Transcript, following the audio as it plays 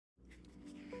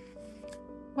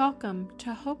Welcome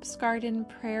to Hope's Garden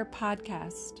Prayer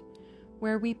Podcast,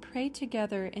 where we pray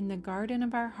together in the garden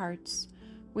of our hearts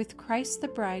with Christ the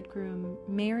Bridegroom,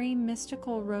 Mary,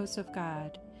 Mystical Rose of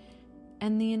God,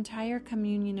 and the entire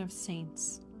communion of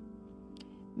saints.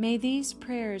 May these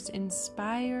prayers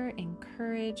inspire,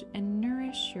 encourage, and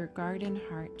nourish your garden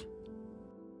heart.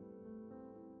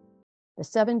 The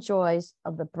Seven Joys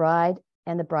of the Bride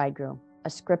and the Bridegroom, a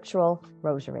scriptural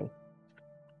rosary.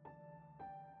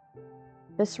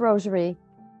 This rosary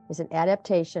is an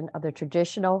adaptation of the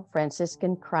traditional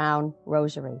Franciscan crown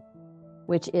rosary,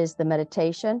 which is the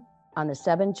meditation on the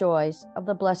seven joys of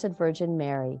the Blessed Virgin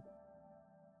Mary.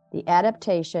 The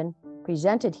adaptation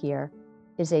presented here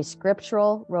is a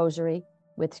scriptural rosary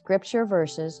with scripture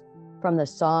verses from the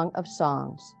Song of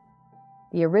Songs.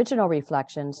 The original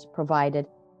reflections provided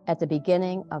at the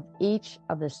beginning of each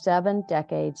of the 7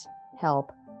 decades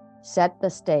help set the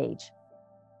stage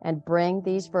and bring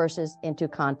these verses into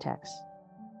context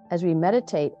as we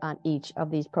meditate on each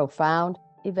of these profound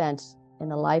events in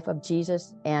the life of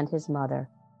Jesus and his mother.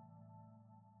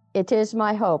 It is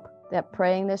my hope that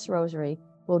praying this rosary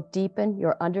will deepen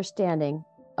your understanding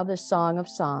of the Song of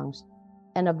Songs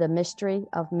and of the mystery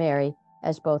of Mary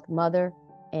as both mother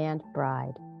and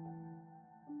bride.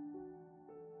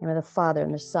 In the name of the Father,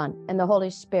 and the Son, and the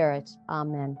Holy Spirit.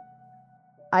 Amen.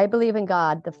 I believe in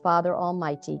God, the Father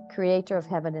Almighty, creator of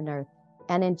heaven and earth,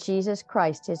 and in Jesus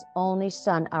Christ, his only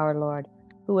Son, our Lord,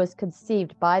 who was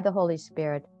conceived by the Holy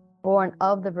Spirit, born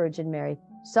of the Virgin Mary,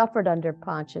 suffered under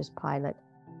Pontius Pilate,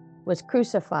 was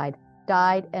crucified,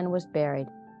 died, and was buried.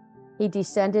 He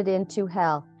descended into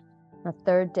hell. The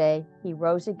third day, he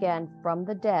rose again from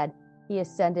the dead. He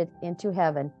ascended into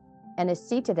heaven and is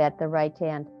seated at the right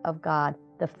hand of God,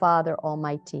 the Father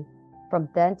Almighty. From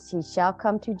thence he shall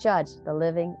come to judge the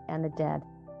living and the dead.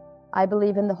 I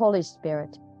believe in the Holy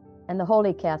Spirit and the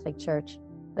Holy Catholic Church,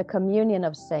 the communion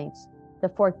of saints, the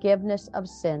forgiveness of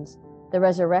sins, the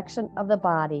resurrection of the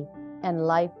body, and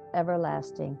life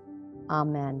everlasting.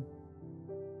 Amen.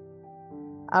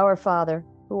 Our Father,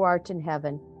 who art in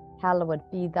heaven, hallowed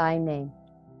be thy name.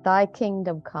 Thy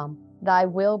kingdom come, thy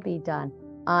will be done,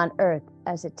 on earth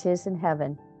as it is in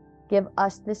heaven. Give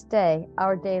us this day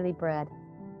our daily bread,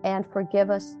 and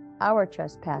forgive us our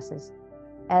trespasses,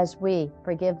 as we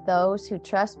forgive those who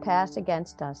trespass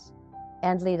against us.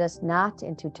 And lead us not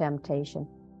into temptation,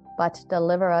 but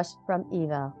deliver us from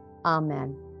evil.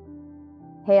 Amen.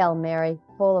 Hail Mary,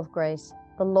 full of grace,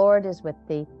 the Lord is with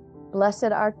thee.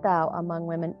 Blessed art thou among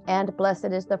women, and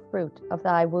blessed is the fruit of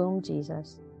thy womb,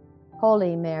 Jesus.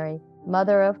 Holy Mary,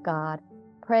 Mother of God,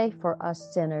 pray for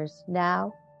us sinners,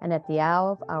 now and at the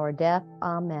hour of our death.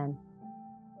 Amen.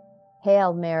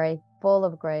 Hail Mary, full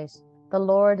of grace, the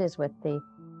Lord is with thee.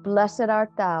 Blessed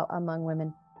art thou among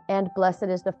women, and blessed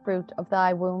is the fruit of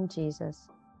thy womb, Jesus.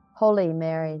 Holy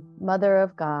Mary, Mother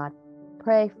of God,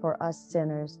 pray for us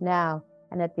sinners, now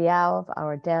and at the hour of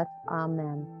our death.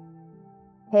 Amen.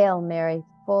 Hail Mary,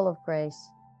 full of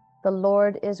grace, the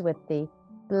Lord is with thee.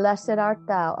 Blessed art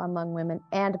thou among women,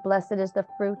 and blessed is the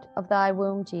fruit of thy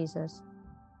womb, Jesus.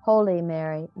 Holy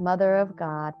Mary, Mother of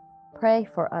God, pray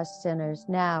for us sinners,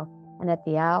 now and at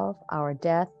the hour of our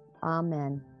death.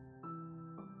 Amen.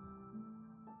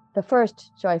 The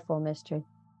first joyful mystery,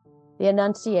 the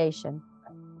Annunciation,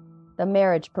 the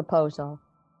marriage proposal.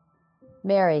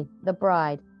 Mary, the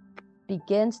bride,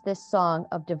 begins this song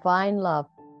of divine love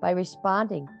by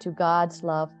responding to God's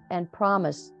love and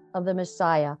promise of the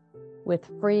Messiah with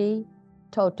free,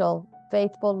 total,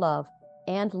 faithful love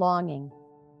and longing.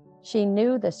 She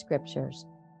knew the scriptures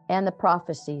and the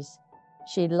prophecies.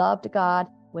 She loved God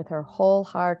with her whole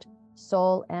heart,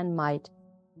 soul, and might,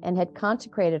 and had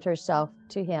consecrated herself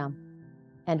to him.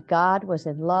 And God was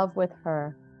in love with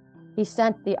her. He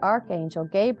sent the archangel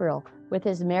Gabriel with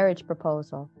his marriage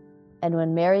proposal. And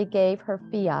when Mary gave her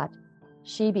fiat,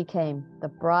 she became the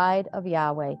bride of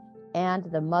Yahweh and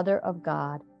the mother of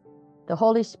God. The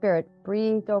Holy Spirit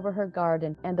breathed over her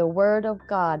garden, and the word of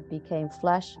God became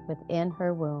flesh within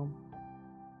her womb.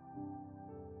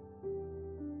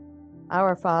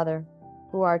 Our Father,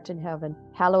 who art in heaven,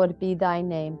 hallowed be thy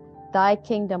name. Thy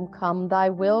kingdom come, thy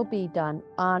will be done,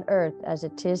 on earth as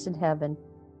it is in heaven.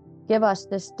 Give us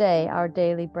this day our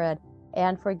daily bread,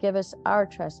 and forgive us our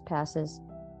trespasses,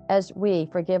 as we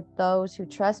forgive those who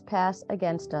trespass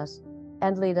against us.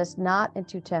 And lead us not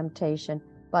into temptation,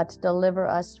 but deliver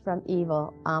us from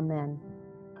evil. Amen.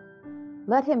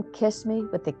 Let him kiss me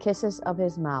with the kisses of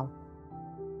his mouth.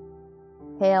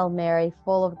 Hail Mary,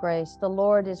 full of grace, the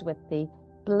Lord is with thee.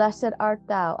 Blessed art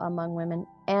thou among women,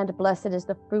 and blessed is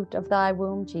the fruit of thy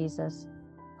womb, Jesus.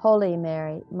 Holy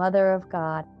Mary, Mother of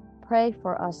God, pray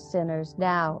for us sinners,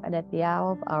 now and at the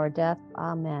hour of our death.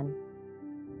 Amen.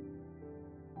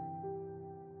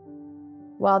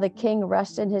 While the king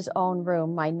rests in his own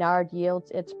room, my nard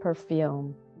yields its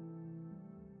perfume.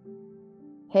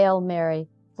 Hail Mary,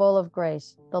 full of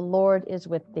grace, the Lord is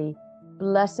with thee.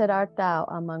 Blessed art thou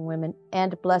among women,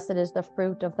 and blessed is the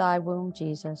fruit of thy womb,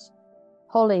 Jesus.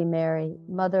 Holy Mary,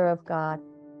 Mother of God,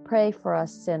 pray for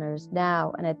us sinners,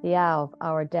 now and at the hour of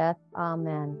our death.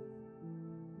 Amen.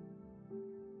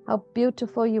 How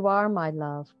beautiful you are, my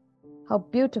love. How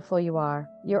beautiful you are.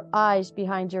 Your eyes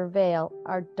behind your veil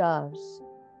are doves.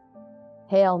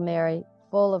 Hail Mary,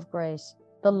 full of grace,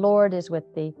 the Lord is with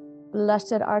thee.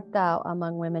 Blessed art thou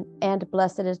among women, and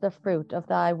blessed is the fruit of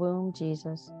thy womb,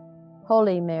 Jesus.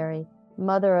 Holy Mary,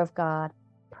 Mother of God,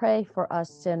 pray for us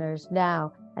sinners,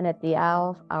 now and at the hour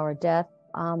of our death.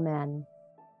 Amen.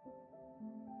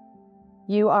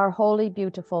 You are wholly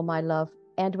beautiful, my love,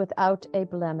 and without a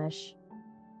blemish.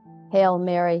 Hail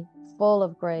Mary, full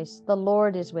of grace, the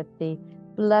Lord is with thee.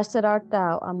 Blessed art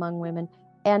thou among women,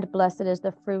 and blessed is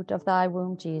the fruit of thy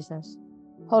womb, Jesus.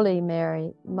 Holy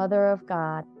Mary, Mother of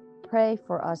God, pray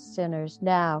for us sinners,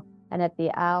 now and at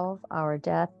the hour of our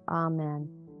death. Amen.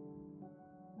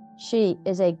 She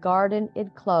is a garden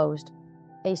enclosed,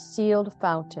 a sealed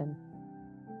fountain.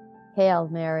 Hail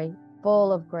Mary,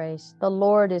 full of grace, the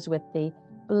Lord is with thee.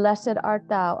 Blessed art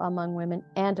thou among women,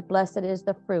 and blessed is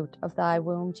the fruit of thy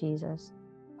womb, Jesus.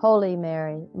 Holy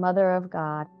Mary, Mother of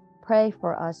God, pray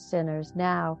for us sinners,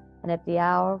 now and at the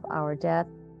hour of our death.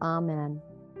 Amen.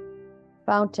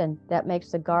 Fountain that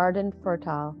makes the garden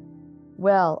fertile,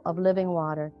 well of living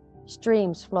water,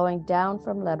 streams flowing down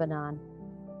from Lebanon.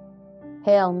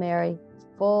 Hail Mary,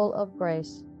 full of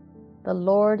grace, the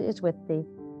Lord is with thee.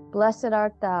 Blessed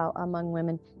art thou among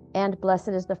women, and blessed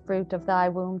is the fruit of thy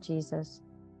womb, Jesus.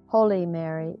 Holy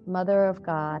Mary, Mother of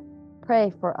God, pray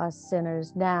for us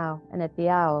sinners, now and at the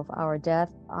hour of our death.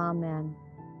 Amen.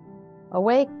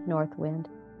 Awake, north wind,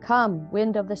 come,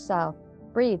 wind of the south,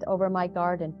 breathe over my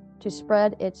garden, to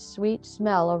spread its sweet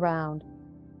smell around.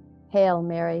 Hail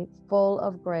Mary, full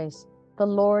of grace, the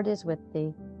Lord is with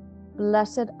thee.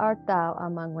 Blessed art thou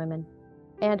among women,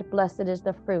 and blessed is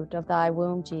the fruit of thy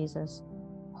womb, Jesus.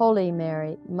 Holy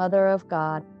Mary, Mother of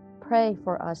God, pray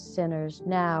for us sinners,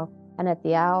 now and at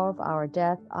the hour of our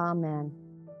death. Amen.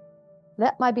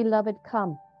 Let my beloved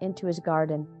come into his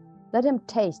garden. Let him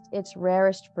taste its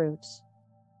rarest fruits.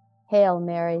 Hail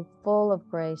Mary, full of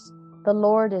grace, the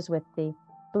Lord is with thee.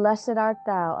 Blessed art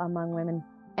thou among women,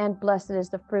 and blessed is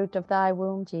the fruit of thy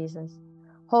womb, Jesus.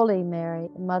 Holy Mary,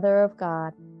 Mother of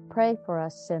God, pray for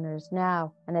us sinners,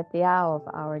 now and at the hour of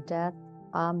our death.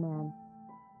 Amen.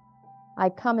 I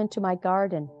come into my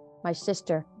garden, my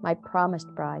sister, my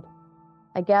promised bride.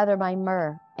 I gather my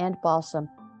myrrh and balsam.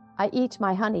 I eat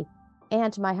my honey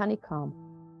and my honeycomb.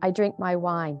 I drink my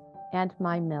wine and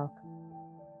my milk.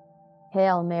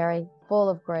 Hail Mary, full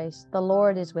of grace, the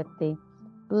Lord is with thee.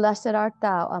 Blessed art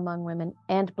thou among women,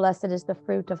 and blessed is the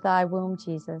fruit of thy womb,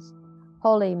 Jesus.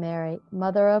 Holy Mary,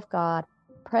 Mother of God,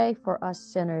 pray for us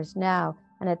sinners, now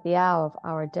and at the hour of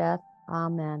our death.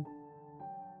 Amen.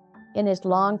 In his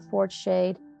long-forked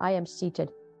shade I am seated,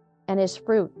 and his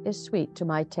fruit is sweet to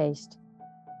my taste.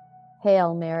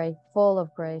 Hail Mary, full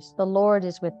of grace, the Lord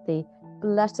is with thee.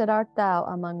 Blessed art thou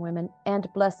among women,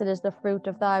 and blessed is the fruit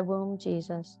of thy womb,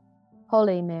 Jesus.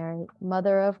 Holy Mary,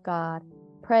 Mother of God,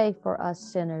 pray for us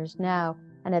sinners, now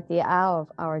and at the hour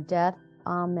of our death.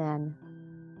 Amen.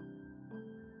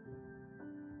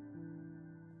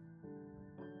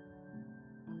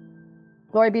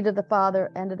 Glory be to the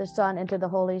Father, and to the Son, and to the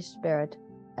Holy Spirit,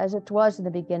 as it was in the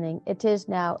beginning, it is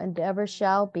now, and ever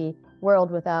shall be,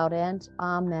 world without end.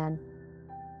 Amen.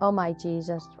 O my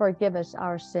Jesus, forgive us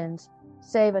our sins,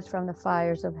 save us from the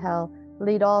fires of hell,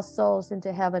 lead all souls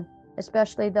into heaven,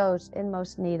 especially those in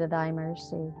most need of thy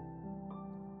mercy.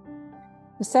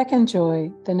 The second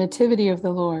joy, the Nativity of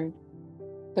the Lord.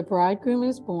 The bridegroom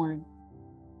is born.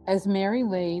 As Mary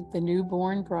laid the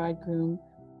newborn bridegroom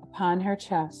upon her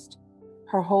chest,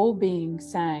 her whole being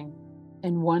sang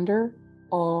in wonder,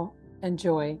 awe, and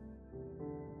joy.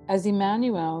 As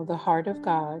Emmanuel, the heart of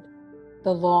God,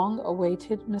 the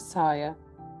long-awaited Messiah,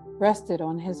 rested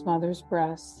on his mother's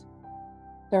breast,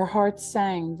 their hearts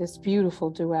sang this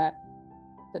beautiful duet.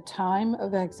 The time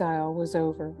of exile was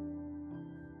over.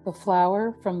 The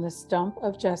flower from the stump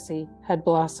of Jesse had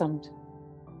blossomed,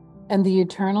 and the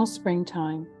eternal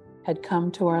springtime had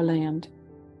come to our land.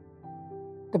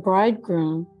 The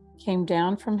bridegroom came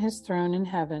down from his throne in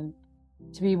heaven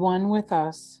to be one with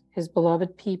us, his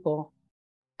beloved people,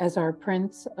 as our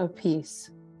Prince of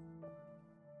Peace.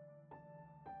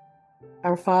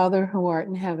 Our Father, who art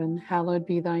in heaven, hallowed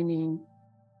be thy name.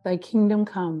 Thy kingdom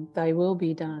come, thy will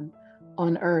be done,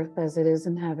 on earth as it is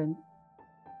in heaven.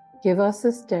 Give us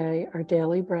this day our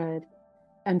daily bread,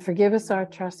 and forgive us our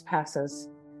trespasses,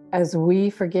 as we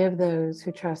forgive those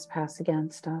who trespass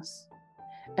against us.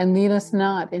 And lead us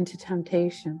not into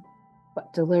temptation,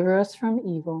 but deliver us from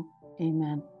evil.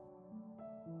 Amen.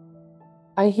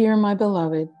 I hear my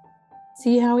beloved.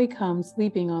 See how he comes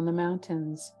leaping on the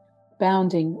mountains,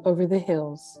 bounding over the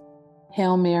hills.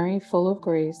 Hail Mary, full of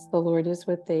grace, the Lord is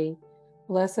with thee.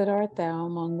 Blessed art thou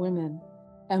among women,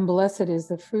 and blessed is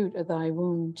the fruit of thy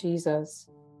womb, Jesus.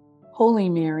 Holy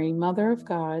Mary, Mother of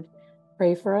God,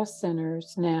 pray for us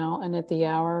sinners, now and at the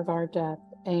hour of our death.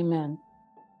 Amen.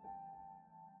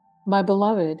 My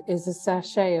beloved is a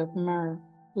sachet of myrrh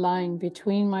lying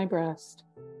between my breast.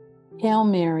 Hail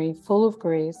Mary, full of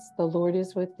grace, the Lord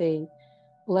is with thee.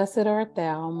 Blessed art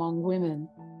thou among women,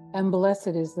 and blessed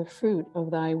is the fruit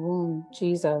of thy womb,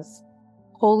 Jesus.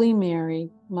 Holy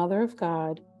Mary, Mother of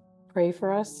God, pray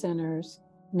for us sinners,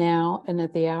 now and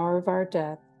at the hour of our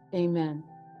death. Amen.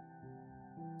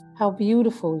 How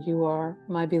beautiful you are,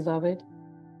 my beloved.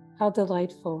 How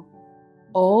delightful.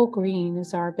 All green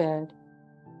is our bed.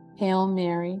 Hail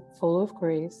Mary, full of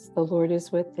grace, the Lord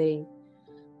is with thee.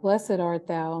 Blessed art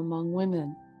thou among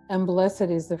women, and blessed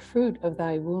is the fruit of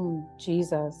thy womb,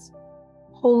 Jesus.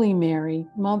 Holy Mary,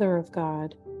 Mother of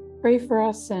God, pray for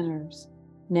us sinners,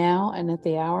 now and at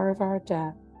the hour of our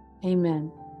death.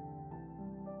 Amen.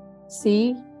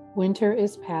 See, winter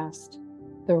is past.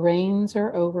 The rains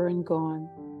are over and gone.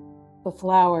 The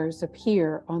flowers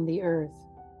appear on the earth.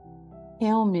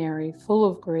 Hail Mary, full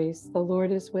of grace, the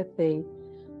Lord is with thee.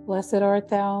 Blessed art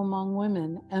thou among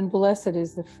women, and blessed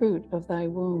is the fruit of thy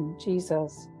womb,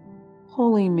 Jesus.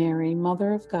 Holy Mary,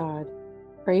 Mother of God,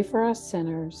 pray for us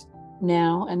sinners,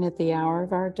 now and at the hour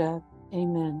of our death.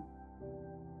 Amen.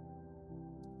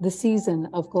 The season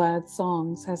of glad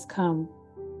songs has come.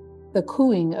 The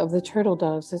cooing of the turtle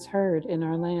doves is heard in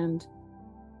our land.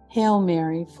 Hail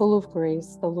Mary, full of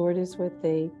grace, the Lord is with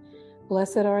thee.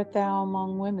 Blessed art thou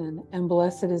among women, and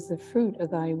blessed is the fruit of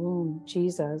thy womb,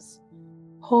 Jesus.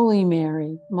 Holy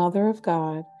Mary, Mother of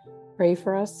God, pray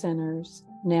for us sinners,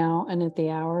 now and at the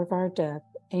hour of our death.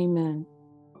 Amen.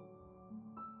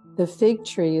 The fig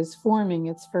tree is forming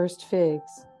its first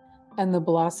figs, and the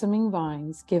blossoming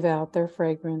vines give out their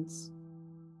fragrance.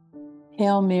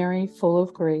 Hail Mary, full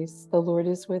of grace, the Lord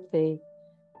is with thee.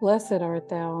 Blessed art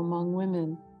thou among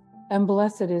women, and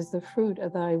blessed is the fruit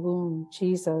of thy womb,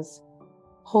 Jesus.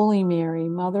 Holy Mary,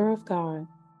 Mother of God,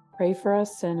 pray for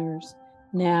us sinners,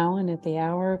 now and at the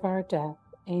hour of our death.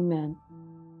 Amen.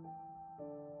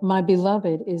 My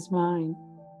beloved is mine,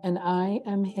 and I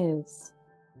am his.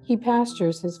 He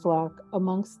pastures his flock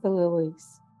amongst the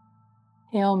lilies.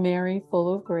 Hail Mary,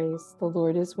 full of grace, the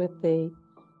Lord is with thee.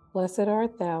 Blessed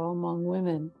art thou among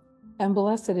women, and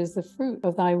blessed is the fruit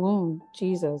of thy womb,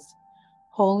 Jesus.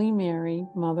 Holy Mary,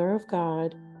 Mother of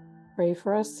God, pray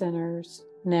for us sinners,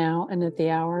 now and at the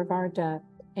hour of our death.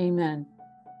 Amen.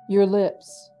 Your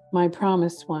lips, my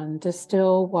promised one,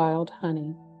 distill wild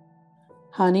honey.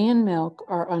 Honey and milk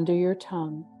are under your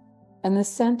tongue, and the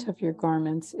scent of your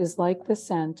garments is like the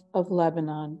scent of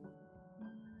Lebanon.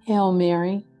 Hail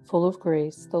Mary, full of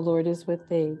grace, the Lord is with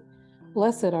thee.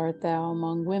 Blessed art thou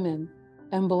among women,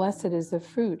 and blessed is the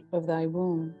fruit of thy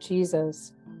womb,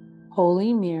 Jesus.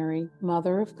 Holy Mary,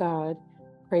 Mother of God,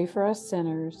 pray for us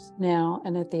sinners, now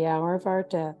and at the hour of our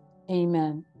death.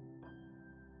 Amen.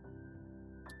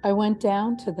 I went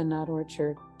down to the nut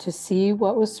orchard to see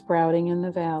what was sprouting in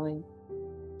the valley,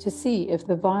 to see if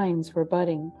the vines were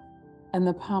budding and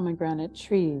the pomegranate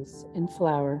trees in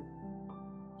flower.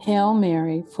 Hail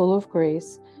Mary, full of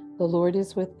grace, the Lord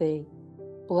is with thee.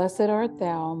 Blessed art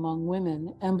thou among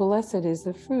women, and blessed is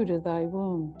the fruit of thy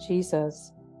womb,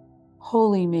 Jesus.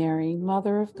 Holy Mary,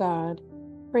 Mother of God,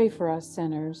 pray for us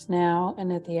sinners, now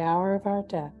and at the hour of our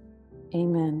death.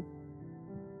 Amen.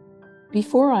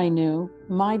 Before I knew,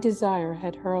 my desire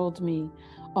had hurled me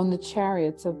on the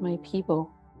chariots of my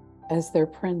people as their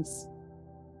prince.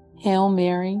 Hail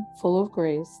Mary, full of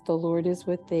grace, the Lord is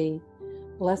with thee.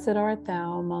 Blessed art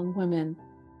thou among women,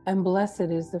 and blessed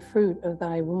is the fruit of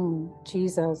thy womb,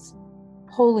 Jesus.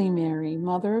 Holy Mary,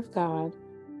 Mother of God,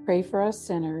 pray for us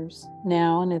sinners,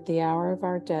 now and at the hour of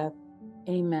our death.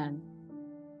 Amen.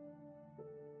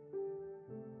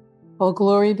 All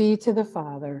glory be to the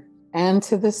Father, and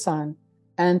to the Son,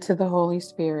 and to the Holy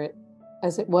Spirit,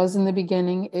 as it was in the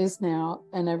beginning, is now,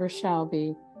 and ever shall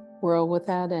be, world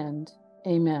without end.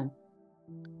 Amen.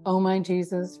 O my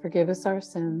Jesus, forgive us our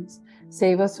sins,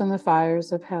 save us from the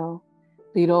fires of hell,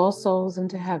 lead all souls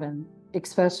into heaven,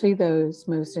 especially those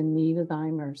most in need of thy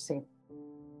mercy.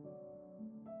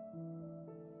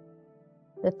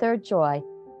 The third joy,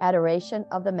 adoration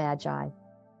of the Magi.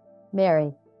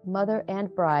 Mary, mother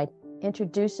and bride,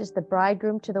 introduces the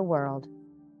bridegroom to the world.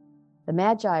 The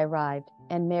Magi arrived,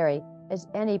 and Mary, as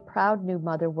any proud new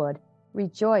mother would,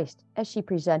 rejoiced as she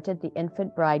presented the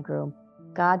infant bridegroom,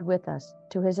 God with us,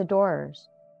 to his adorers.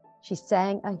 She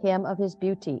sang a hymn of his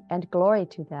beauty and glory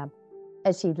to them,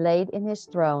 as he laid in his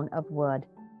throne of wood.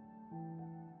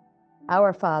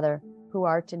 Our Father, who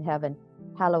art in heaven,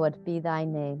 hallowed be thy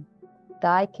name.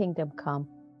 Thy kingdom come,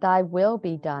 thy will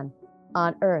be done,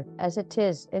 on earth as it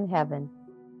is in heaven.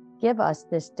 Give us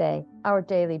this day our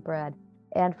daily bread,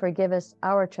 and forgive us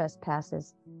our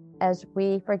trespasses, as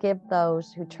we forgive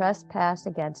those who trespass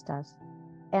against us.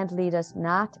 And lead us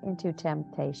not into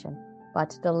temptation,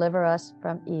 but deliver us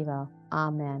from evil.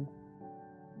 Amen.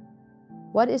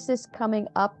 What is this coming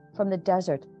up from the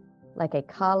desert like a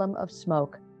column of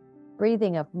smoke,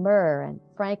 breathing of myrrh and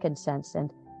frankincense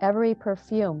and every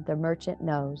perfume the merchant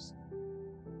knows?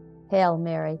 Hail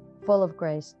Mary, full of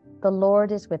grace, the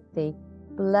Lord is with thee.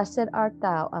 Blessed art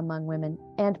thou among women,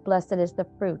 and blessed is the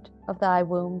fruit of thy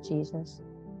womb, Jesus.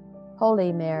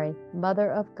 Holy Mary,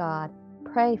 Mother of God,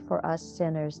 pray for us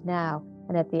sinners now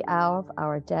and at the hour of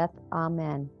our death.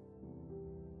 Amen.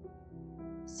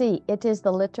 See, it is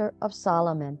the litter of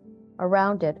Solomon.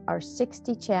 Around it are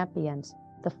 60 champions,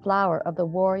 the flower of the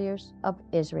warriors of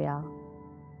Israel.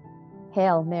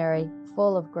 Hail Mary,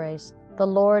 full of grace, the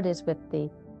Lord is with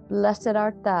thee. Blessed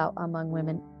art thou among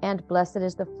women, and blessed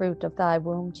is the fruit of thy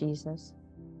womb, Jesus.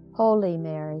 Holy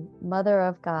Mary, Mother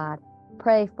of God,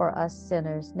 pray for us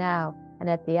sinners now and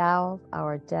at the hour of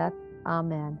our death.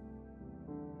 Amen.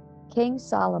 King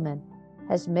Solomon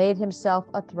has made himself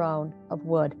a throne of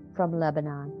wood from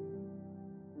Lebanon.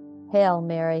 Hail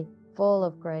Mary, full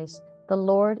of grace, the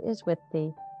Lord is with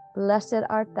thee. Blessed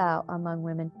art thou among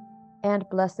women, and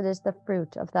blessed is the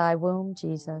fruit of thy womb,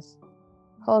 Jesus.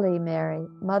 Holy Mary,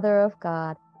 Mother of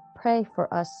God, pray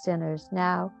for us sinners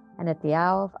now and at the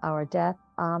hour of our death.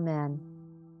 Amen.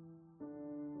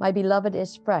 My beloved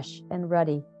is fresh and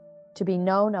ruddy, to be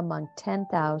known among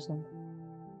 10,000.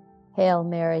 Hail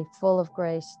Mary, full of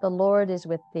grace, the Lord is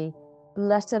with thee.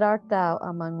 Blessed art thou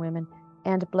among women,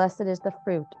 and blessed is the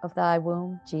fruit of thy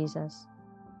womb, Jesus.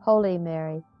 Holy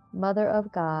Mary, Mother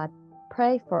of God,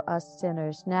 pray for us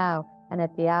sinners now and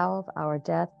at the hour of our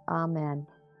death. Amen.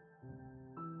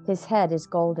 His head is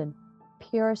golden,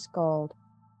 purest gold.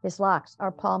 His locks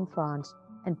are palm fronds,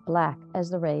 and black as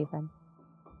the raven.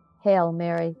 Hail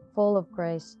Mary, full of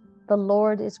grace, the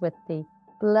Lord is with thee.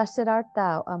 Blessed art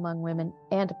thou among women,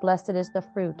 and blessed is the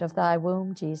fruit of thy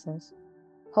womb, Jesus.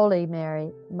 Holy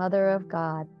Mary, Mother of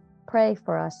God, pray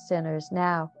for us sinners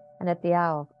now and at the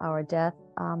hour of our death.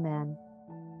 Amen.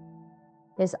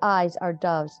 His eyes are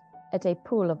doves at a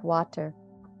pool of water,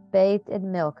 bathed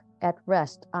in milk at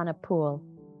rest on a pool.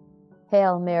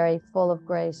 Hail Mary, full of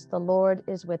grace, the Lord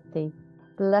is with thee.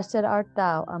 Blessed art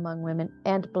thou among women,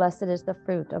 and blessed is the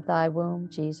fruit of thy womb,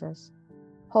 Jesus.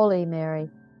 Holy Mary,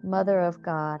 Mother of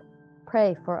God,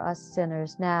 pray for us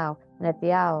sinners now and at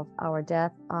the hour of our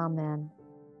death. Amen.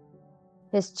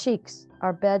 His cheeks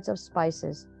are beds of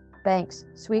spices, banks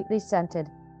sweetly scented.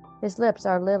 His lips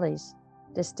are lilies,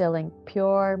 distilling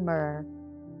pure myrrh.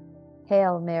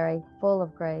 Hail Mary, full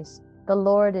of grace, the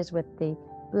Lord is with thee.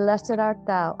 Blessed art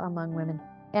thou among women,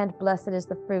 and blessed is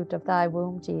the fruit of thy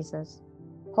womb, Jesus.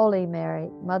 Holy Mary,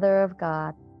 Mother of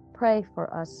God, pray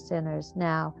for us sinners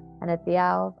now and at the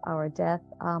hour of our death.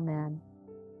 Amen.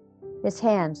 His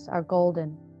hands are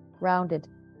golden, rounded,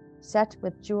 set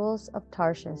with jewels of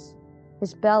Tarshish.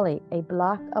 His belly a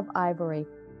block of ivory,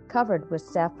 covered with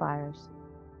sapphires.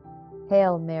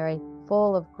 Hail Mary,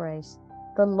 full of grace,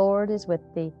 the Lord is with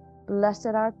thee. Blessed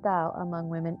art thou among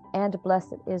women, and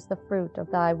blessed is the fruit of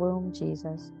thy womb,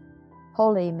 Jesus.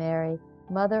 Holy Mary,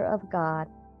 Mother of God,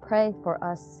 pray for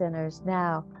us sinners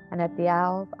now and at the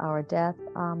hour of our death.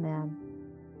 Amen.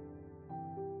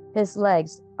 His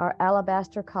legs are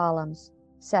alabaster columns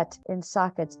set in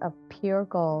sockets of pure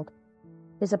gold.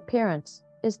 His appearance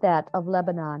is that of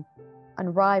Lebanon,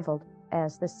 unrivaled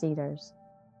as the cedars.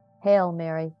 Hail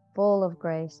Mary, full of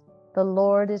grace, the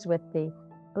Lord is with thee.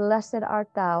 Blessed art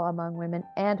thou among women,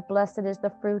 and blessed is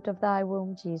the fruit of thy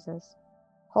womb, Jesus.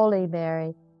 Holy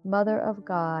Mary, Mother of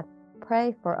God,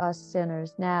 pray for us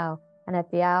sinners now and at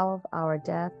the hour of our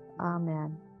death.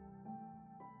 Amen.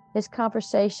 His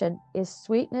conversation is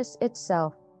sweetness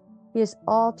itself. He is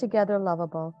altogether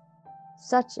lovable.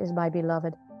 Such is my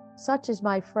beloved, such is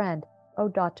my friend, O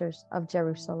daughters of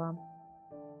Jerusalem.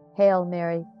 Hail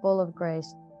Mary, full of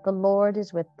grace, the Lord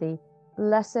is with thee.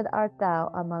 Blessed art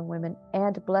thou among women,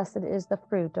 and blessed is the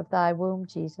fruit of thy womb,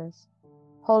 Jesus.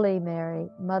 Holy Mary,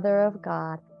 Mother of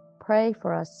God, pray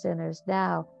for us sinners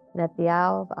now and at the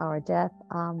hour of our death.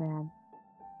 Amen.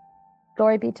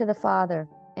 Glory be to the Father,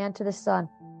 and to the Son,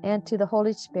 and to the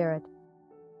Holy Spirit,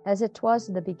 as it was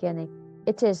in the beginning,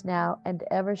 it is now, and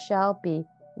ever shall be,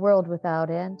 world without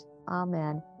end.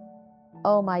 Amen.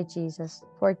 O my Jesus,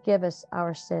 forgive us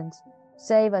our sins,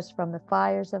 save us from the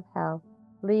fires of hell,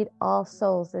 lead all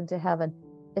souls into heaven,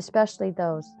 especially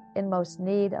those in most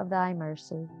need of thy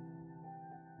mercy.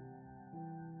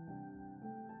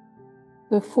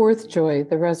 The fourth joy,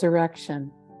 the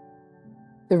resurrection.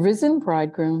 The risen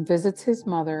bridegroom visits his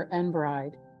mother and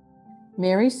bride.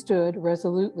 Mary stood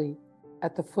resolutely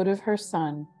at the foot of her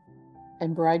son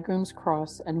and bridegroom's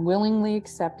cross and willingly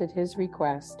accepted his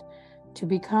request to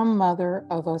become mother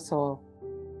of us all.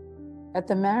 At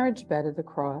the marriage bed of the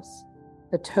cross,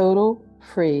 the total,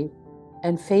 free,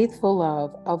 and faithful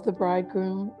love of the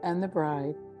bridegroom and the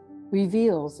bride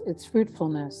reveals its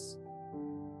fruitfulness.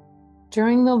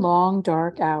 During the long,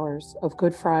 dark hours of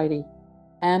Good Friday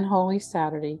and Holy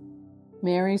Saturday,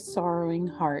 Mary's sorrowing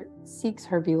heart seeks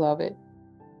her beloved,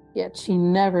 yet she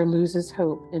never loses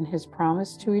hope in his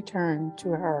promise to return to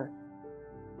her.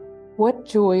 What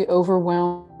joy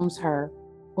overwhelms her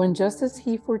when, just as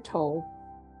he foretold,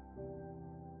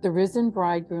 the risen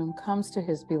bridegroom comes to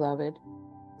his beloved,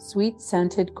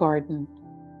 sweet-scented garden,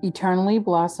 eternally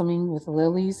blossoming with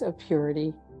lilies of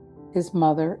purity, his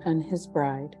mother and his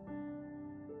bride.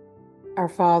 Our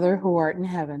Father, who art in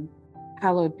heaven,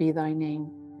 hallowed be thy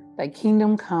name. Thy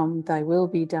kingdom come, thy will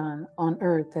be done, on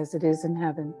earth as it is in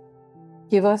heaven.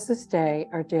 Give us this day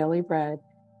our daily bread,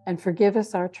 and forgive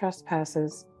us our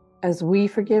trespasses, as we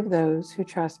forgive those who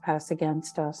trespass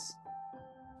against us.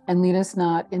 And lead us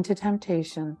not into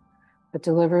temptation, but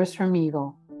deliver us from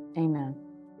evil. Amen.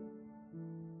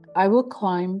 I will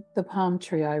climb the palm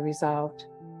tree, I resolved.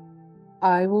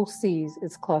 I will seize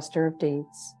its cluster of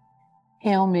dates.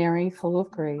 Hail Mary, full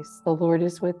of grace, the Lord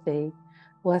is with thee.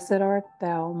 Blessed art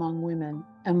thou among women,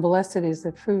 and blessed is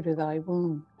the fruit of thy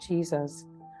womb, Jesus.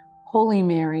 Holy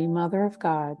Mary, Mother of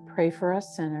God, pray for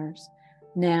us sinners,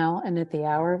 now and at the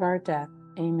hour of our death.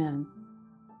 Amen.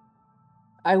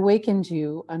 I wakened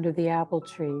you under the apple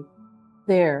tree,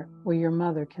 there where your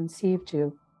mother conceived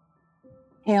you.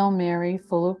 Hail Mary,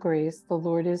 full of grace, the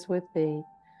Lord is with thee.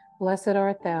 Blessed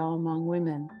art thou among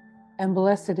women, and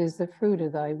blessed is the fruit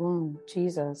of thy womb,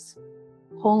 Jesus.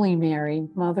 Holy Mary,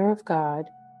 Mother of God,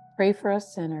 pray for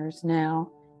us sinners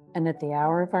now and at the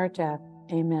hour of our death.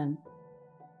 Amen.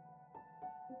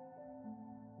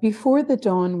 Before the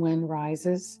dawn wind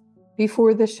rises,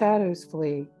 before the shadows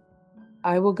flee,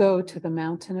 I will go to the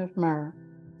mountain of myrrh,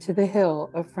 to the hill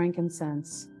of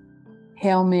frankincense.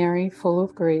 Hail Mary, full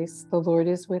of grace, the Lord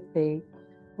is with thee.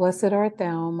 Blessed art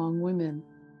thou among women,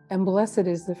 and blessed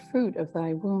is the fruit of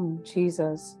thy womb,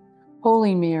 Jesus.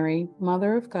 Holy Mary,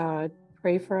 Mother of God,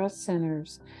 pray for us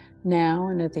sinners, now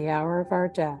and at the hour of our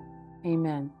death.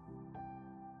 Amen.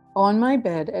 On my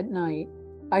bed at night,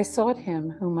 I sought him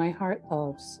whom my heart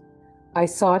loves. I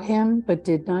sought him, but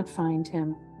did not find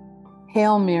him.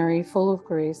 Hail Mary, full of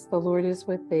grace, the Lord is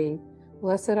with thee.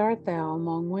 Blessed art thou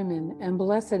among women, and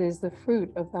blessed is the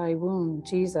fruit of thy womb,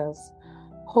 Jesus.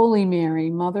 Holy Mary,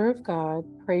 Mother of God,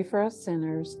 pray for us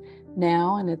sinners,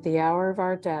 now and at the hour of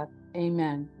our death.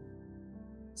 Amen.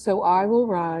 So I will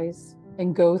rise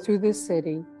and go through the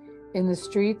city, in the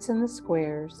streets and the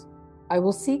squares. I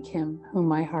will seek him whom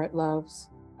my heart loves.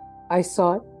 I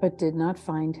sought, but did not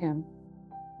find him.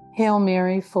 Hail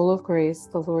Mary, full of grace,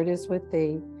 the Lord is with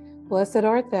thee. Blessed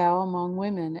art thou among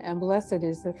women, and blessed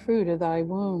is the fruit of thy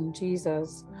womb,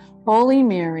 Jesus. Holy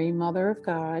Mary, Mother of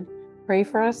God, pray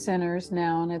for us sinners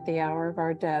now and at the hour of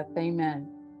our death.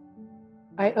 Amen.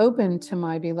 I opened to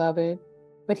my beloved,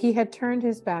 but he had turned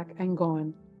his back and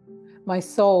gone. My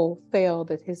soul failed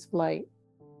at his flight.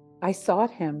 I sought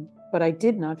him, but I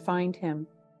did not find him.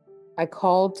 I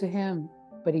called to him,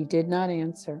 but he did not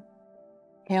answer.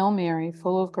 Hail Mary,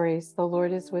 full of grace, the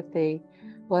Lord is with thee.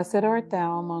 Blessed art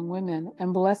thou among women,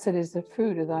 and blessed is the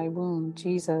fruit of thy womb,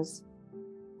 Jesus.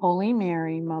 Holy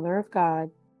Mary, Mother of God,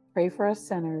 pray for us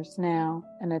sinners now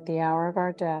and at the hour of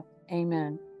our death.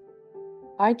 Amen.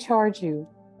 I charge you,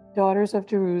 daughters of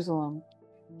Jerusalem,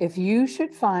 if you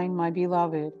should find my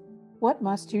beloved, what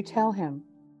must you tell him?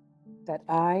 That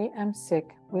I am sick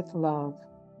with love.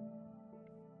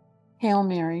 Hail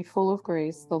Mary, full of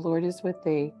grace, the Lord is with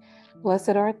thee.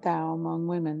 Blessed art thou among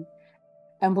women,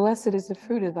 and blessed is the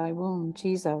fruit of thy womb,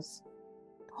 Jesus.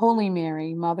 Holy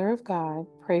Mary, Mother of God,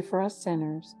 pray for us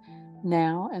sinners,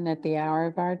 now and at the hour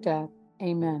of our death.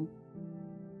 Amen.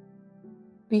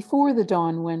 Before the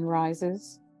dawn wind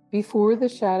rises, before the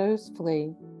shadows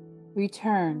flee,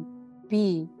 return,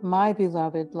 be my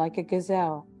beloved like a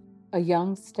gazelle, a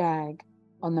young stag,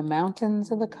 on the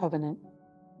mountains of the covenant.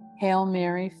 Hail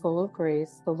Mary, full of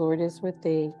grace, the Lord is with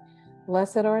thee.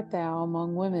 Blessed art thou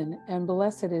among women, and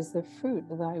blessed is the fruit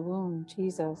of thy womb,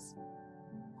 Jesus.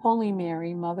 Holy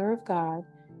Mary, Mother of God,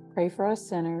 pray for us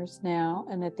sinners, now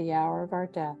and at the hour of our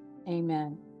death.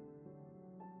 Amen.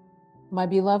 My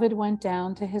beloved went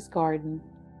down to his garden,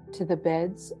 to the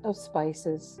beds of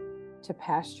spices, to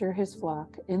pasture his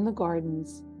flock in the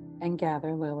gardens and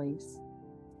gather lilies.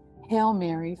 Hail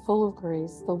Mary, full of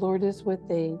grace, the Lord is with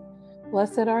thee.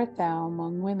 Blessed art thou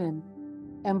among women,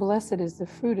 and blessed is the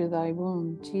fruit of thy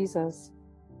womb, Jesus.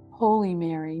 Holy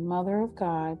Mary, Mother of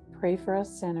God, pray for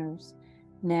us sinners,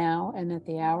 now and at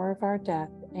the hour of our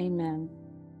death. Amen.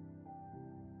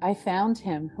 I found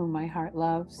him whom my heart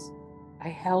loves. I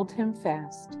held him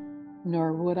fast,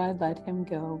 nor would I let him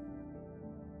go.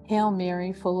 Hail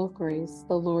Mary, full of grace,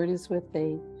 the Lord is with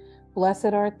thee. Blessed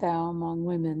art thou among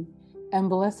women, and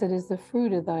blessed is the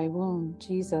fruit of thy womb,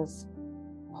 Jesus.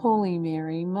 Holy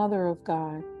Mary, Mother of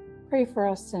God, pray for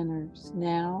us sinners,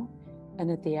 now and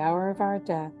at the hour of our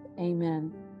death.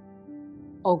 Amen.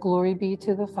 All glory be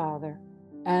to the Father,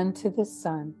 and to the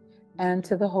Son, and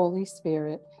to the Holy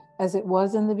Spirit, as it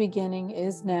was in the beginning,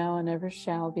 is now, and ever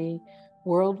shall be,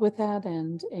 world without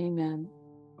end. Amen.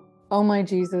 O my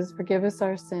Jesus, forgive us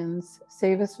our sins,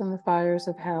 save us from the fires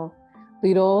of hell,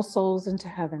 lead all souls into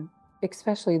heaven,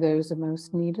 especially those in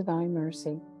most need of thy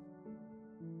mercy.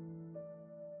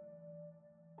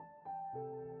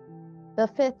 The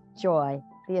fifth joy,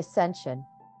 the Ascension.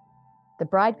 The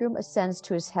bridegroom ascends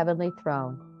to his heavenly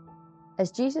throne.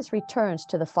 As Jesus returns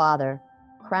to the Father,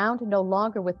 crowned no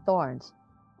longer with thorns,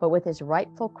 but with his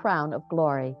rightful crown of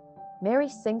glory, Mary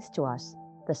sings to us,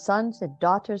 the sons and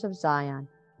daughters of Zion.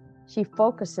 She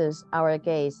focuses our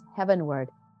gaze heavenward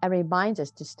and reminds us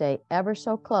to stay ever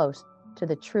so close to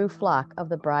the true flock of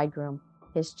the bridegroom,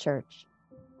 his church.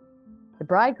 The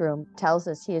bridegroom tells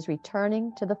us he is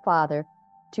returning to the Father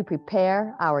to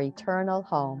prepare our eternal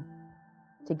home.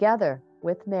 Together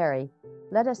with Mary,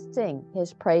 let us sing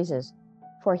his praises,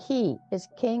 for he is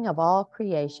King of all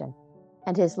creation,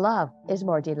 and his love is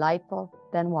more delightful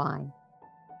than wine.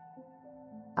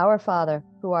 Our Father,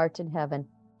 who art in heaven,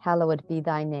 hallowed be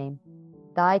thy name.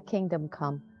 Thy kingdom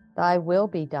come, thy will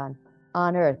be done,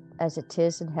 on earth as it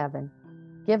is in heaven.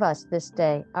 Give us this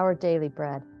day our daily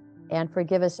bread, and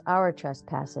forgive us our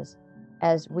trespasses,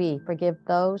 as we forgive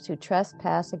those who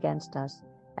trespass against us.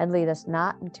 And lead us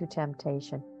not into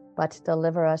temptation, but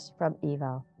deliver us from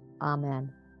evil.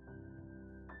 Amen.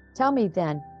 Tell me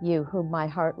then, you whom my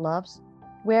heart loves,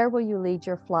 where will you lead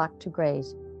your flock to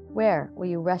graze? Where will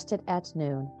you rest it at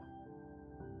noon?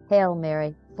 Hail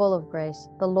Mary, full of grace,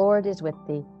 the Lord is with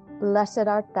thee. Blessed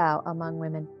art thou among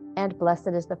women, and blessed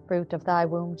is the fruit of thy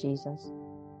womb, Jesus.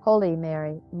 Holy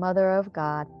Mary, Mother of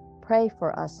God, pray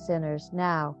for us sinners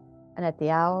now and at the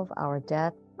hour of our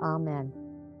death. Amen.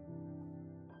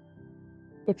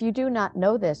 If you do not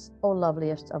know this, O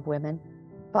loveliest of women,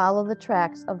 follow the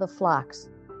tracks of the flocks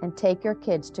and take your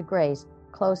kids to graze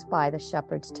close by the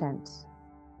shepherd's tents.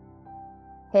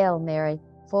 Hail Mary,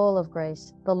 full of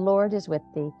grace, the Lord is with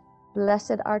thee.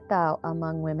 Blessed art thou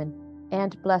among women,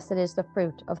 and blessed is the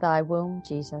fruit of thy womb,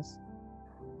 Jesus.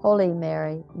 Holy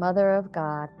Mary, Mother of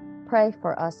God, pray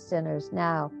for us sinners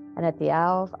now and at the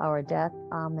hour of our death.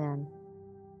 Amen.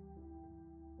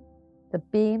 The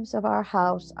beams of our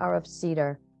house are of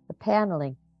cedar, the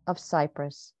paneling of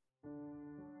cypress.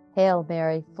 Hail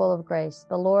Mary, full of grace,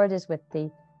 the Lord is with thee.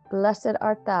 Blessed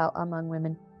art thou among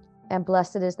women, and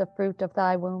blessed is the fruit of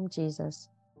thy womb, Jesus.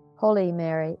 Holy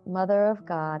Mary, Mother of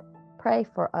God, pray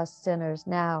for us sinners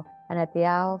now and at the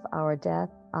hour of our death.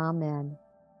 Amen.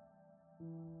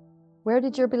 Where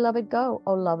did your beloved go,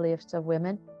 O loveliest of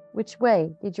women? Which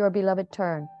way did your beloved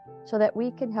turn, so that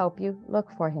we can help you look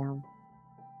for him?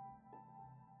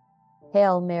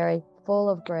 Hail Mary, full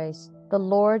of grace, the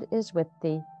Lord is with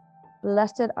thee.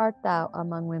 Blessed art thou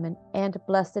among women, and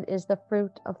blessed is the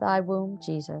fruit of thy womb,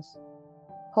 Jesus.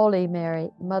 Holy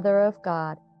Mary, Mother of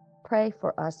God, pray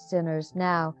for us sinners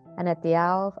now and at the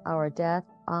hour of our death.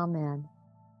 Amen.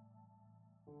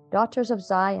 Daughters of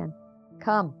Zion,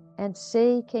 come and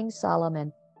see King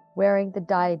Solomon wearing the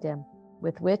diadem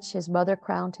with which his mother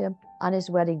crowned him on his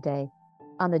wedding day,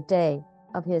 on the day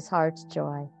of his heart's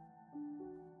joy.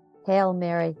 Hail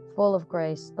Mary, full of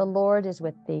grace, the Lord is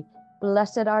with thee.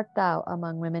 Blessed art thou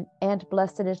among women, and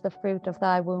blessed is the fruit of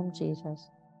thy womb, Jesus.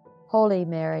 Holy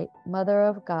Mary, Mother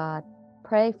of God,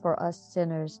 pray for us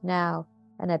sinners now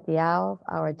and at the hour of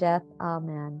our death.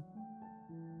 Amen.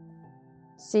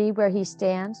 See where he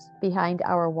stands behind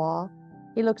our wall.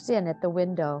 He looks in at the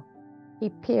window. He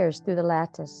peers through the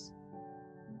lattice.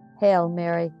 Hail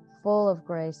Mary, full of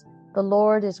grace, the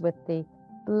Lord is with thee.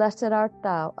 Blessed art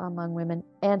thou among women,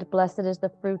 and blessed is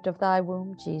the fruit of thy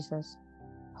womb, Jesus.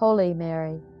 Holy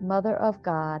Mary, Mother of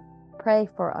God, pray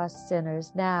for us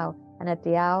sinners now and at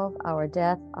the hour of our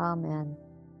death. Amen.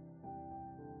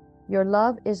 Your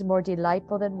love is more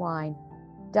delightful than wine.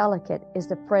 Delicate is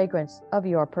the fragrance of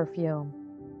your perfume.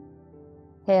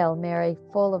 Hail Mary,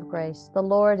 full of grace, the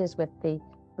Lord is with thee.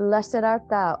 Blessed art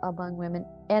thou among women,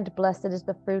 and blessed is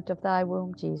the fruit of thy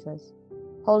womb, Jesus.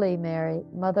 Holy Mary,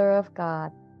 Mother of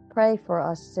God, pray for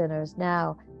us sinners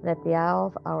now and at the hour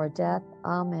of our death.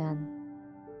 Amen.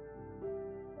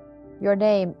 Your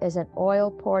name is an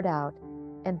oil poured out,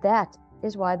 and that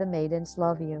is why the maidens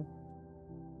love you.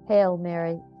 Hail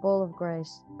Mary, full of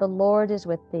grace, the Lord is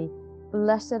with thee.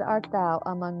 Blessed art thou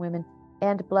among women,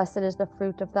 and blessed is the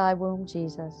fruit of thy womb,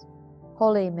 Jesus.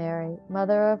 Holy Mary,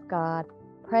 Mother of God,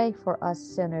 pray for us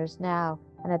sinners now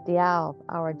and at the hour of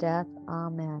our death.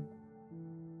 Amen.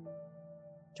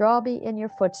 Draw me in your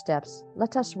footsteps.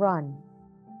 Let us run.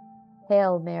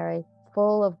 Hail Mary,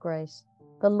 full of grace,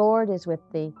 the Lord is with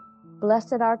thee.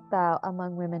 Blessed art thou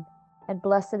among women, and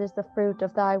blessed is the fruit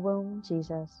of thy womb,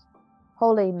 Jesus.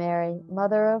 Holy Mary,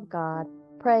 Mother of God,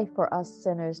 pray for us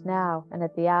sinners now and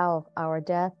at the hour of our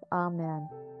death. Amen.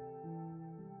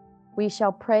 We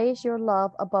shall praise your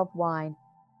love above wine.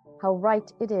 How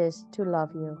right it is to love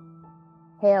you.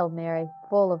 Hail Mary,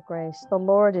 full of grace, the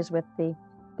Lord is with thee.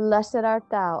 Blessed art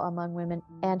thou among women,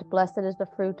 and blessed is the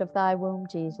fruit of thy womb,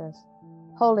 Jesus.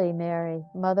 Holy Mary,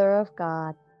 Mother of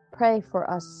God, pray for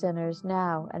us sinners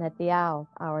now and at the hour of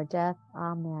our death.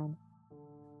 Amen.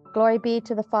 Glory be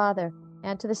to the Father,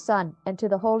 and to the Son, and to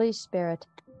the Holy Spirit,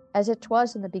 as it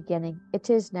was in the beginning, it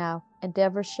is now, and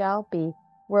ever shall be,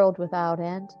 world without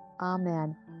end.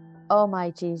 Amen. O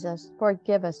my Jesus,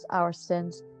 forgive us our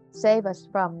sins, save us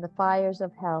from the fires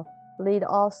of hell, lead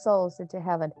all souls into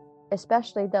heaven,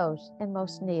 especially those in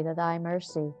most need of thy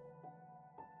mercy.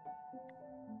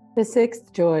 The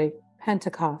sixth joy,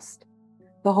 Pentecost.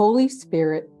 The Holy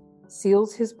Spirit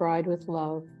seals his bride with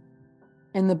love.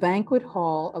 In the banquet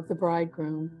hall of the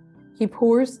bridegroom, he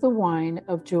pours the wine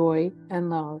of joy and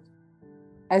love.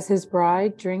 As his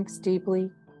bride drinks deeply,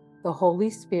 the Holy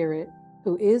Spirit,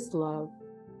 who is love,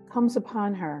 comes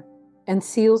upon her and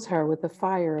seals her with the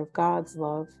fire of God's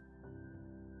love.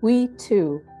 We,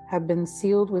 too, have been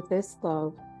sealed with this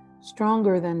love,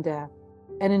 stronger than death,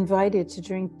 and invited to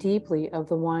drink deeply of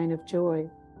the wine of joy.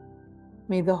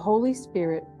 May the Holy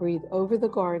Spirit breathe over the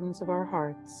gardens of our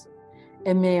hearts,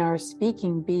 and may our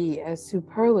speaking be as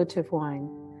superlative wine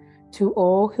to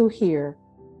all who hear,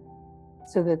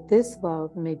 so that this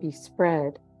love may be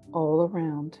spread all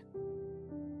around.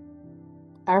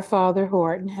 Our Father, who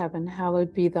art in heaven,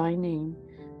 hallowed be thy name.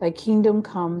 Thy kingdom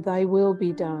come, thy will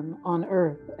be done, on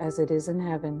earth as it is in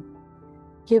heaven.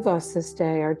 Give us this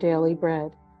day our daily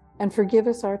bread, and forgive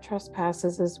us our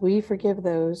trespasses as we forgive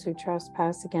those who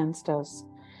trespass against us.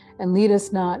 And lead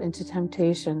us not into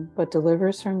temptation, but deliver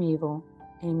us from evil.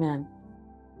 Amen.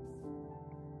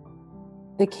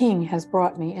 The King has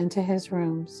brought me into his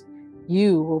rooms.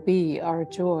 You will be our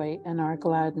joy and our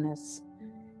gladness.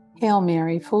 Hail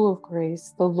Mary, full of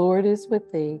grace, the Lord is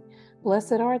with thee.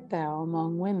 Blessed art thou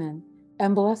among women,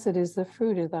 and blessed is the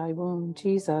fruit of thy womb,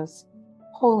 Jesus.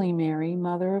 Holy Mary,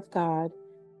 Mother of God,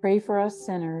 pray for us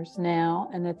sinners now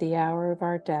and at the hour of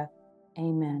our death.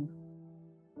 Amen.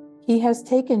 He has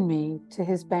taken me to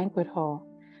his banquet hall,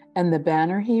 and the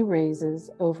banner he raises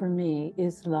over me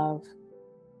is love.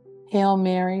 Hail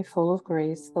Mary, full of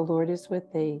grace, the Lord is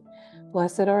with thee.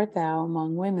 Blessed art thou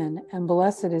among women, and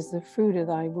blessed is the fruit of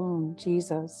thy womb,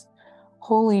 Jesus.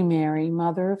 Holy Mary,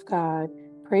 Mother of God,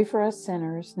 pray for us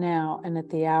sinners now and at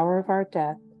the hour of our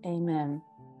death. Amen.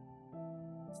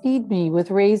 Feed me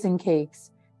with raisin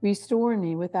cakes, restore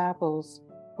me with apples,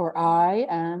 for I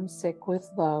am sick with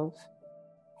love.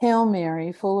 Hail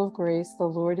Mary, full of grace, the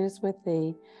Lord is with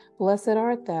thee. Blessed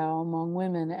art thou among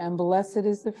women, and blessed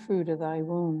is the fruit of thy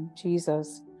womb,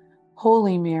 Jesus.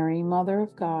 Holy Mary, Mother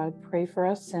of God, pray for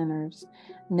us sinners,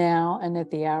 now and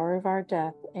at the hour of our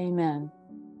death. Amen.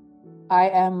 I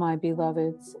am my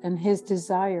beloved's, and his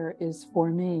desire is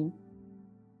for me.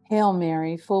 Hail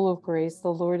Mary, full of grace, the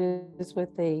Lord is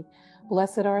with thee.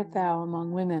 Blessed art thou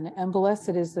among women, and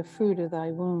blessed is the fruit of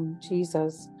thy womb,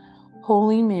 Jesus.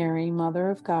 Holy Mary, Mother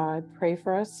of God, pray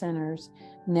for us sinners,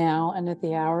 now and at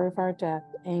the hour of our death.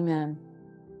 Amen.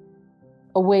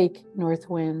 Awake, north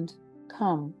wind,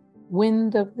 come,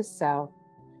 wind of the south,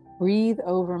 breathe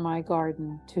over my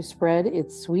garden to spread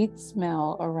its sweet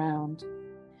smell around.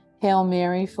 Hail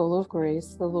Mary, full of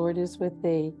grace, the Lord is with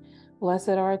thee. Blessed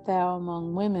art thou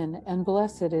among women, and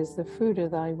blessed is the fruit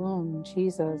of thy womb,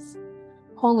 Jesus.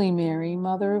 Holy Mary,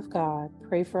 Mother of God,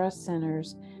 pray for us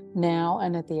sinners, now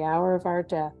and at the hour of our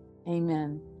death.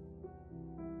 Amen.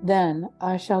 Then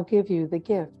I shall give you the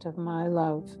gift of my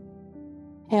love.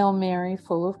 Hail Mary,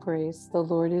 full of grace, the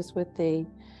Lord is with thee.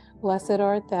 Blessed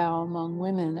art thou among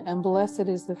women, and blessed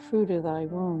is the fruit of thy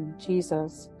womb,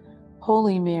 Jesus.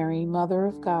 Holy Mary, Mother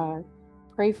of God,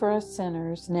 pray for us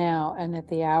sinners, now and at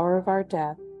the hour of our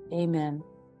death. Amen.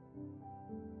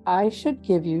 I should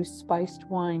give you spiced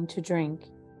wine to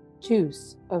drink,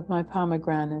 juice of my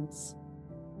pomegranates.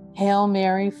 Hail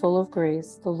Mary, full of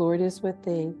grace, the Lord is with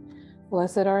thee.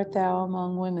 Blessed art thou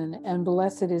among women, and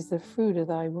blessed is the fruit of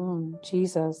thy womb,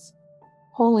 Jesus.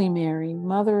 Holy Mary,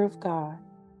 Mother of God,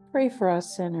 pray for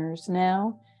us sinners,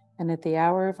 now and at the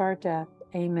hour of our death.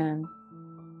 Amen.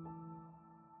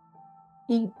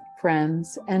 Eat,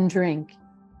 friends, and drink.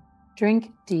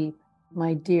 Drink deep,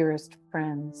 my dearest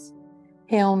friends.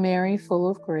 Hail Mary, full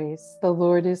of grace, the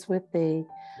Lord is with thee.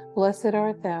 Blessed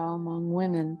art thou among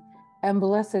women, and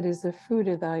blessed is the fruit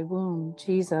of thy womb,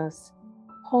 Jesus.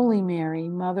 Holy Mary,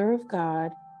 Mother of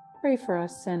God, pray for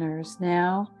us sinners,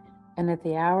 now and at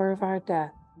the hour of our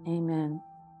death. Amen.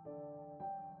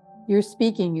 Your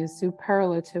speaking is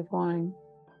superlative wine,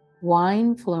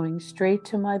 wine flowing straight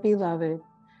to my beloved,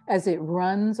 as it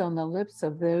runs on the lips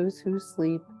of those who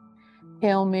sleep.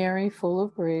 Hail Mary, full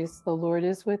of grace, the Lord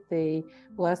is with thee.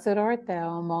 Blessed art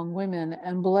thou among women,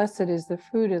 and blessed is the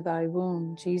fruit of thy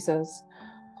womb, Jesus.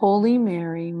 Holy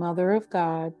Mary, Mother of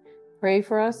God, pray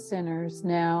for us sinners,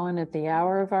 now and at the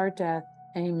hour of our death.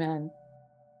 Amen.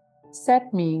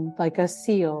 Set me like a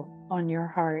seal on your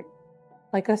heart,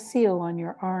 like a seal on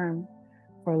your arm,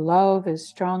 for love is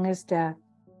strong as death.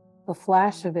 The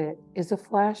flash of it is a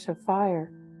flash of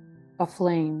fire, a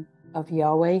flame of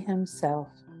Yahweh himself.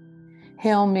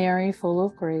 Hail Mary, full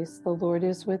of grace, the Lord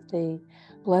is with thee.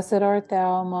 Blessed art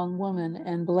thou among women,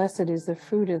 and blessed is the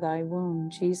fruit of thy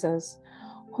womb, Jesus.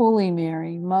 Holy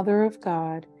Mary, Mother of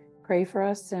God, pray for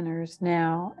us sinners,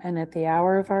 now and at the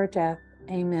hour of our death.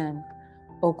 Amen.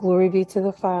 O glory be to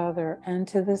the Father, and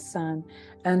to the Son,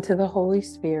 and to the Holy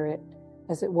Spirit,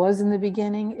 as it was in the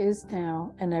beginning, is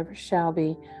now, and ever shall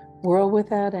be, world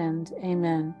without end.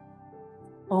 Amen.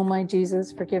 O my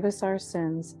Jesus, forgive us our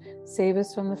sins, save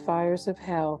us from the fires of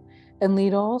hell, and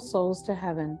lead all souls to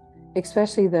heaven,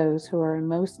 especially those who are in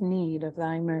most need of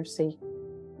thy mercy.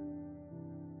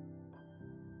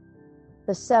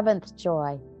 The seventh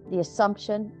joy, the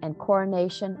Assumption and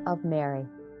Coronation of Mary.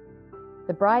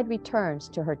 The bride returns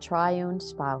to her triune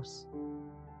spouse.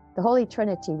 The Holy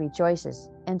Trinity rejoices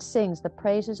and sings the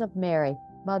praises of Mary,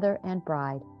 Mother and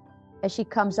Bride, as she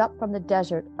comes up from the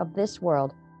desert of this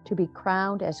world to be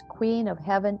crowned as Queen of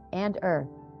heaven and earth.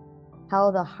 How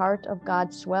the heart of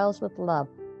God swells with love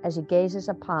as he gazes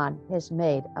upon his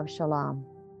maid of Shalom,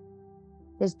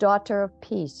 his daughter of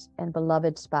peace and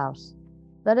beloved spouse.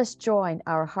 Let us join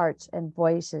our hearts and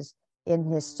voices in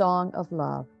his song of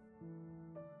love.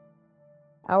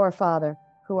 Our Father,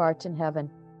 who art in heaven,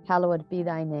 hallowed be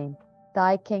thy name.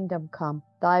 Thy kingdom come,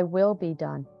 thy will be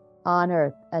done, on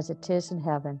earth as it is in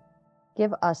heaven.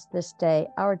 Give us this day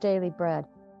our daily bread,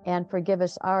 and forgive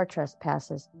us our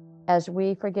trespasses, as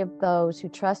we forgive those who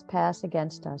trespass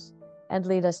against us. And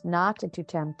lead us not into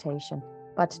temptation,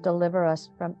 but deliver us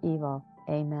from evil.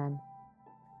 Amen.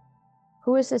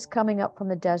 Who is this coming up from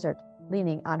the desert,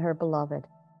 leaning on her beloved?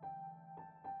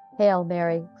 Hail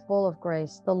Mary, full of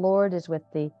grace, the Lord is with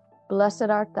thee. Blessed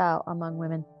art thou among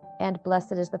women, and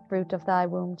blessed is the fruit of thy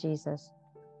womb, Jesus.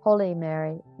 Holy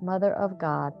Mary, Mother of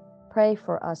God, pray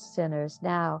for us sinners,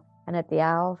 now and at the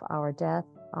hour of our death.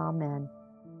 Amen.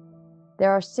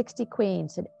 There are 60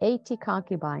 queens and 80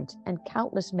 concubines and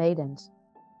countless maidens,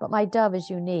 but my dove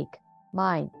is unique,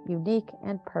 mine unique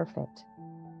and perfect.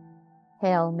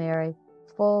 Hail Mary,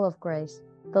 full of grace,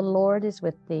 the Lord is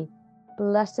with thee.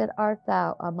 Blessed art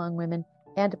thou among women,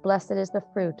 and blessed is the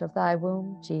fruit of thy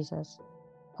womb, Jesus.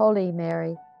 Holy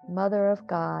Mary, Mother of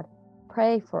God,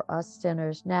 pray for us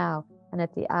sinners now and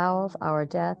at the hour of our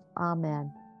death.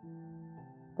 Amen.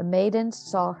 The maidens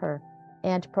saw her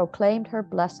and proclaimed her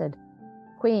blessed.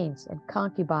 Queens and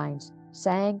concubines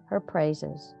sang her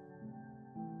praises.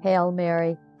 Hail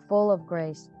Mary, full of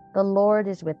grace, the Lord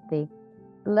is with thee.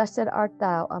 Blessed art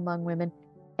thou among women,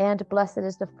 and blessed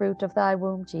is the fruit of thy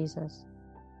womb, Jesus.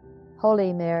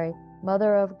 Holy Mary,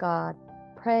 Mother of God,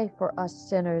 pray for us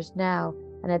sinners now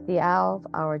and at the hour of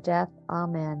our death.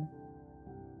 Amen.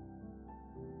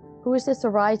 Who is this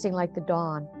arising like the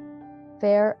dawn,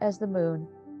 fair as the moon,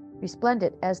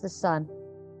 resplendent as the sun?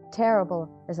 terrible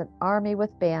as an army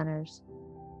with banners.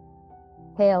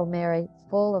 Hail Mary,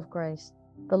 full of grace,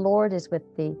 the Lord is with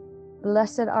thee.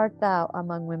 Blessed art thou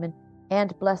among women,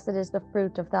 and blessed is the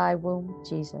fruit of thy womb,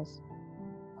 Jesus.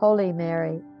 Holy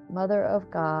Mary, Mother of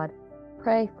God,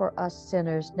 pray for us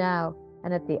sinners now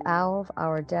and at the hour of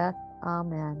our death.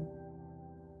 Amen.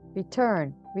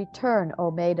 Return, return,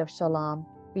 O Maid of Shalom.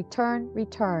 Return,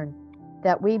 return,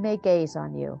 that we may gaze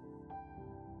on you.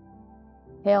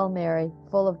 Hail Mary,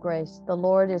 full of grace, the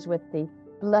Lord is with thee.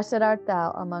 Blessed art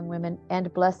thou among women,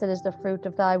 and blessed is the fruit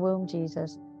of thy womb,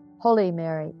 Jesus. Holy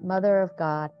Mary, Mother of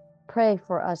God, pray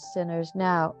for us sinners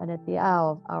now and at the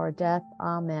hour of our death.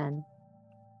 Amen.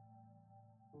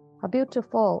 How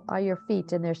beautiful are your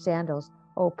feet in their sandals,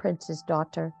 O Prince's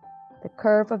daughter. The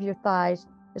curve of your thighs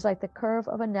is like the curve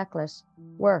of a necklace,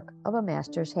 work of a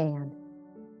master's hand.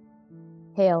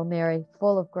 Hail Mary,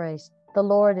 full of grace, the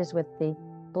Lord is with thee.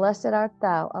 Blessed art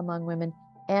thou among women,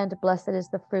 and blessed is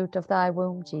the fruit of thy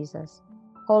womb, Jesus.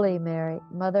 Holy Mary,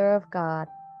 Mother of God,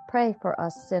 pray for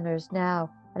us sinners now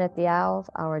and at the hour of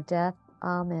our death.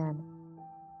 Amen.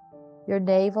 Your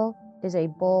navel is a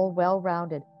bowl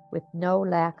well-rounded, with no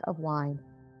lack of wine.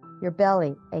 Your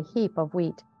belly a heap of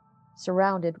wheat,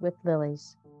 surrounded with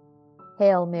lilies.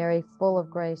 Hail Mary, full of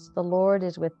grace, the Lord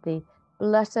is with thee.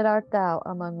 Blessed art thou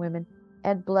among women,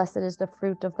 and blessed is the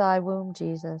fruit of thy womb,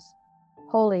 Jesus.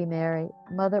 Holy Mary,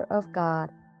 Mother of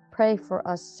God, pray for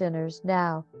us sinners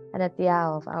now and at the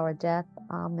hour of our death.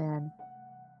 Amen.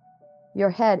 Your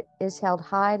head is held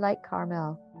high like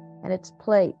Carmel, and its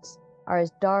plaits are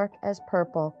as dark as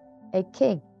purple. A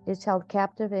king is held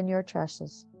captive in your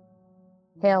tresses.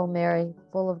 Hail Mary,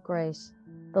 full of grace,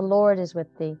 the Lord is with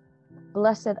thee.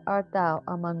 Blessed art thou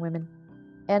among women,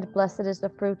 and blessed is the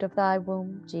fruit of thy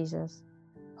womb, Jesus.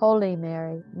 Holy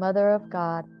Mary, Mother of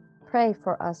God, pray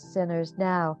for us sinners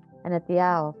now and at the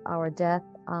hour of our death.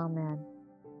 Amen.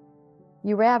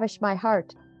 You ravish my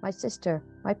heart, my sister,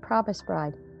 my promised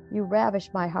bride. You ravish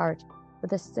my heart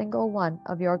with a single one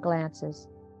of your glances.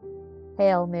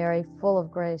 Hail Mary, full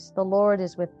of grace, the Lord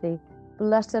is with thee.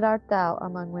 Blessed art thou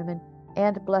among women,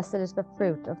 and blessed is the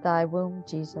fruit of thy womb,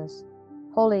 Jesus.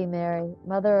 Holy Mary,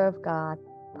 Mother of God,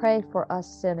 pray for us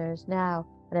sinners now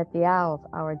and at the hour of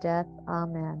our death.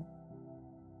 Amen.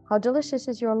 How delicious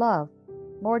is your love,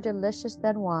 more delicious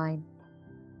than wine.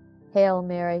 Hail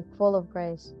Mary, full of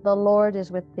grace, the Lord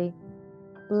is with thee.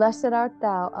 Blessed art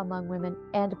thou among women,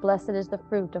 and blessed is the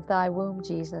fruit of thy womb,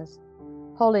 Jesus.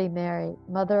 Holy Mary,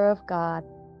 Mother of God,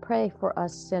 pray for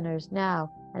us sinners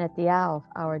now and at the hour of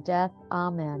our death.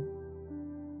 Amen.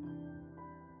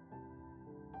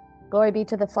 Glory be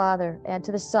to the Father, and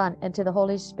to the Son, and to the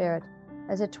Holy Spirit,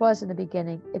 as it was in the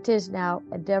beginning, it is now,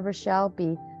 and ever shall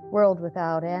be, world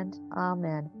without end.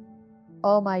 Amen.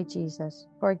 O my Jesus,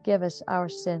 forgive us our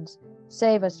sins,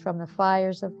 save us from the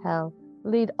fires of hell,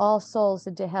 lead all souls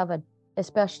into heaven,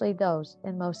 especially those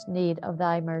in most need of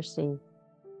thy mercy.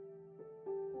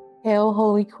 Hail,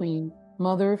 Holy Queen,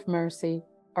 Mother of Mercy,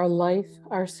 our life,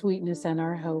 our sweetness, and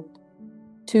our hope.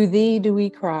 To thee do we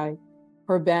cry,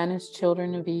 poor banished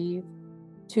children of Eve.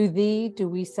 To thee do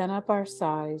we send up our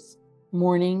sighs,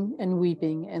 mourning and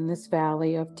weeping in this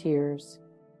valley of tears.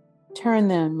 Turn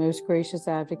then, most gracious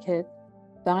Advocate,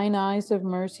 thine eyes of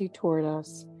mercy toward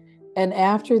us, and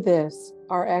after this,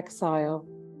 our exile,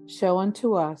 show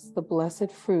unto us the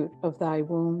blessed fruit of thy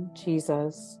womb,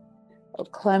 Jesus. O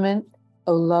clement,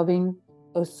 O loving,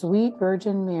 O sweet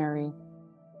Virgin Mary,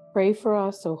 pray for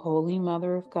us, O Holy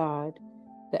Mother of God,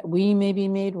 that we may be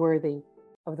made worthy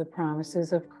of the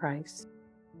promises of Christ.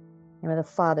 In the name of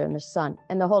the Father, and the Son,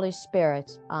 and the Holy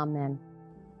Spirit. Amen.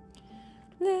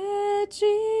 Let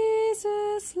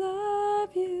Jesus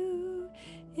love you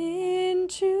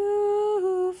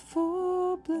into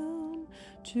full bloom.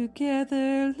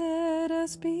 Together let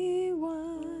us be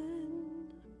one.